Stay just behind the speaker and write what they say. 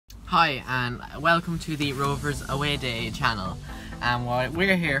Hi and welcome to the Rovers Away Day channel. And what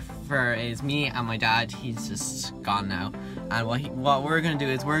we're here for is me and my dad. He's just gone now. And what we're gonna do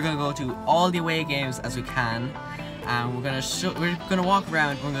is we're gonna go to all the away games as we can, and we're gonna walk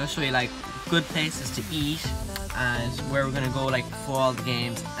around. We're gonna show you like good places to eat and where we're gonna go like for all the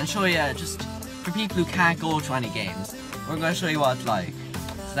games, and show you just for people who can't go to any games. We're gonna show you what it's like.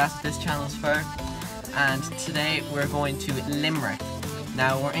 So that's what this channel's for. And today we're going to Limerick.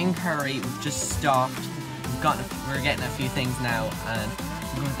 Now we're in Curry, we've just stopped, we're getting a few things now, and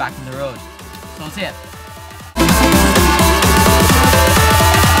we're going back on the road. So that's it.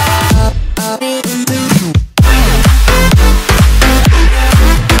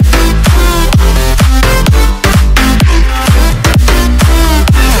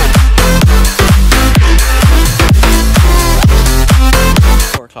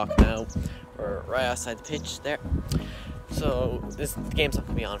 4 o'clock now. We're right outside the pitch there. So the game's not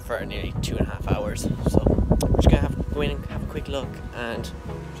going to be on for nearly 2.5 hours, so we're just going to go in and have a quick look and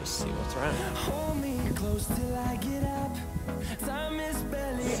just see what's around.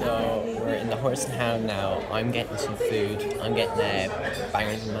 So we're in the Horse and Hound now. I'm getting some food. I'm getting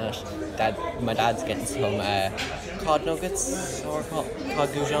bangers and mash. My dad's getting some cod nuggets or cod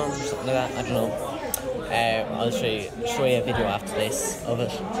goujons or something like that. I don't know. I'll show you a video after this of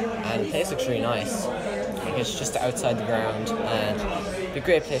it, and the place looks really nice. It's just outside the ground, and it'd be a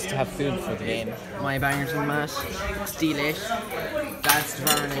great place to have food for the game. My bangers and mash, it's delish. Dad's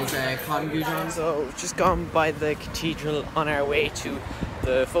devouring his cod goujons. So we've just gone by the cathedral on our way to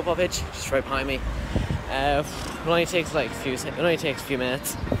the football pitch, just right behind me. It only takes like a few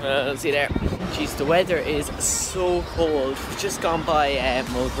minutes. See you there. Jeez, the weather is so cold. We've just gone by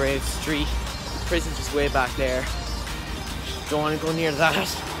Mulgrave Street. Prison's just way back there. Don't want to go near that.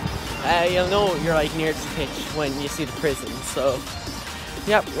 You'll know you're like near the pitch when you see the prison. So,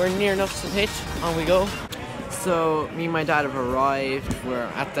 yep, we're near enough to the pitch. On we go. So, me and my dad have arrived. We're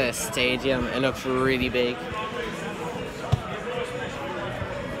at the stadium. It looks really big.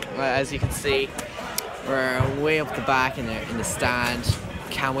 As you can see, we're way up the back in the stand.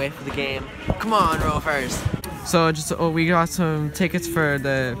 Can't wait for the game. Come on, Rovers! So, we got some tickets for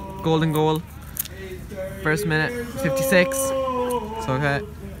the golden goal. First minute, 56. It's okay.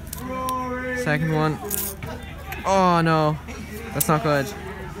 Second one. Oh no, that's not good.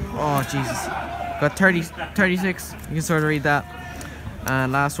 Oh Jesus. Got 36. You can sort of read that.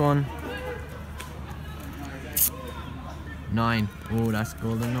 And last one. 9. Oh, that's a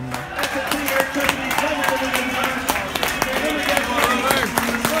golden number.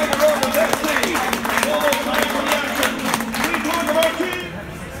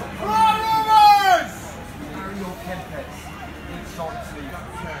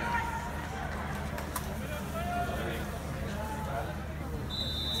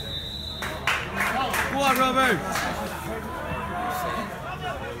 Go on, Rovers!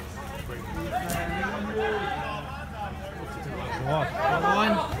 Go on.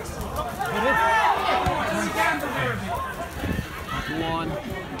 Go on.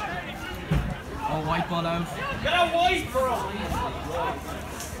 Oh, white ball out. Get a white, bro!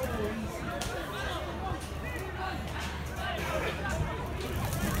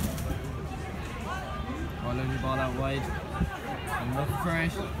 Lovely ball out wide. I'm looking for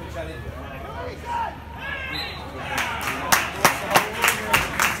it.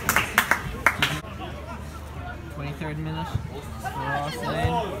 23rd minute. Cross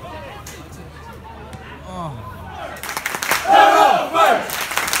lane. Oh.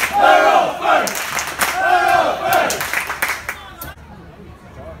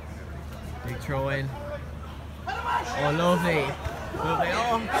 Big throw in. Oh, lovely. Lovely.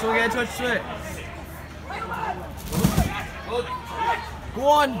 Oh, so we get a touch to it. Go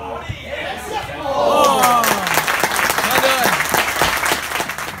on! Oh! Well done!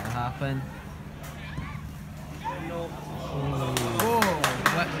 What happened? Oh!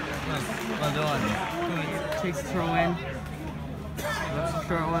 Well done. Good. Takes the throw in. That's a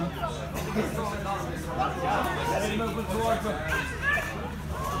short one.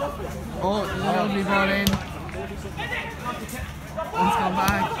 Oh, lovely ball in. One's gone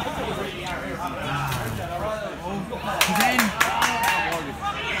back. He's in.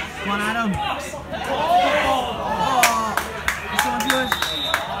 Come on, Adam. Oh, this one's good.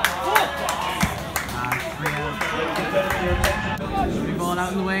 Free ball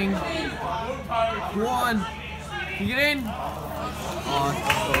out in the wing. Go on. Can you get in?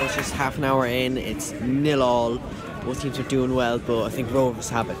 Oh, so it's just half an hour in. It's 0-0. Both teams are doing well, but I think Rovers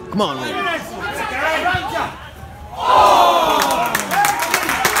have it. Come on, Rovers.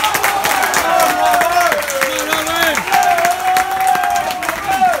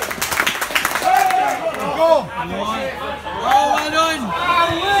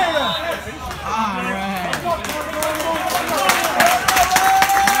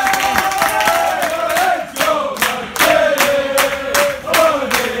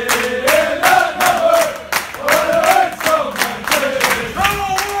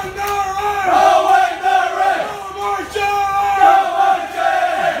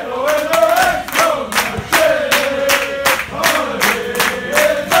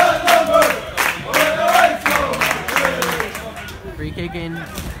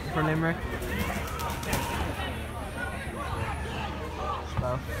 for Limerick.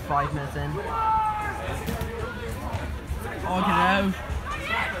 About 5 minutes in. Oh, get out!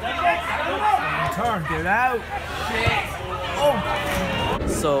 Turn, get out! Oh!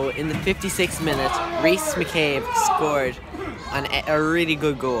 So in the 56th minute, Reece McCabe scored a really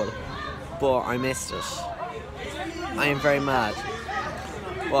good goal, but I missed it. I am very mad.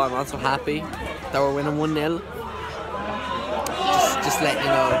 Well, I'm also happy that we're winning 1-0. Just letting you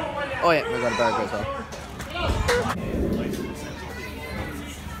know. Oh yeah, we got a burger as well.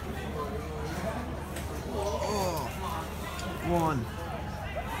 Oh, 1.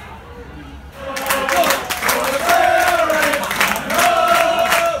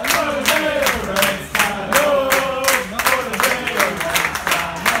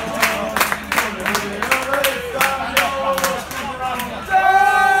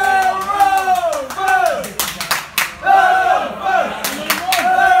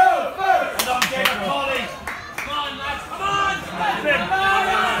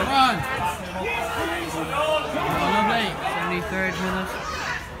 Third minute,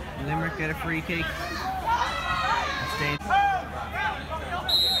 Limerick get a free kick.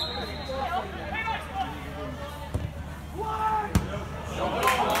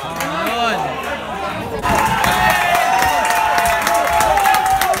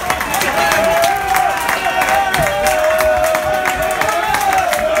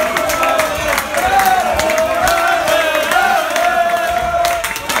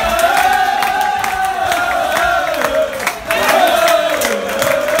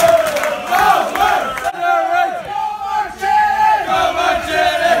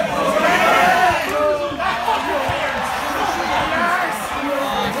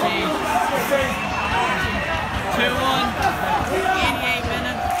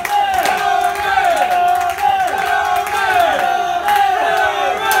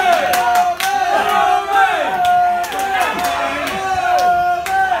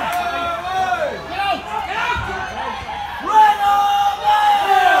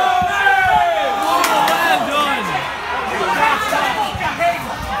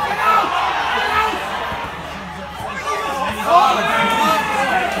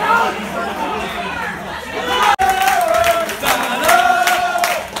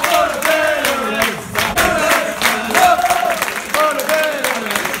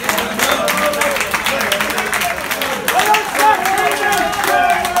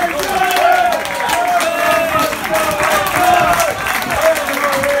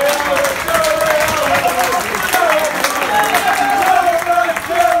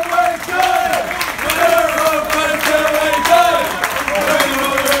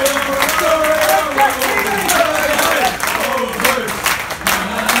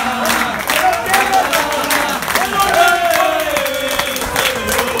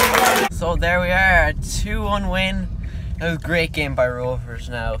 So there we are, a 2-1 win. That was a great game by Rovers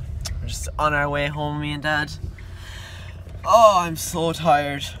now. We're just on our way home, me and Dad. Oh, I'm so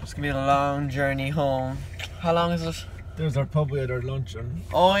tired. It's gonna be a long journey home. How long is it? There's our pub we had our lunch on.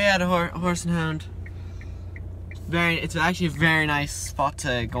 Oh yeah, the Horse and Hound. It's actually a very nice spot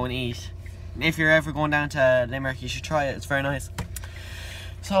to go and eat. If you're ever going down to Limerick, you should try it. It's very nice.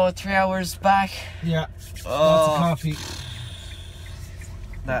 So 3 hours back. Yeah. Oh. Lots of coffee.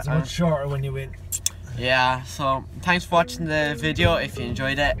 It's much shorter when you win. Yeah, so thanks for watching the video. If you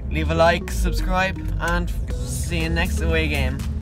enjoyed it, leave a like, subscribe, and see you next away game.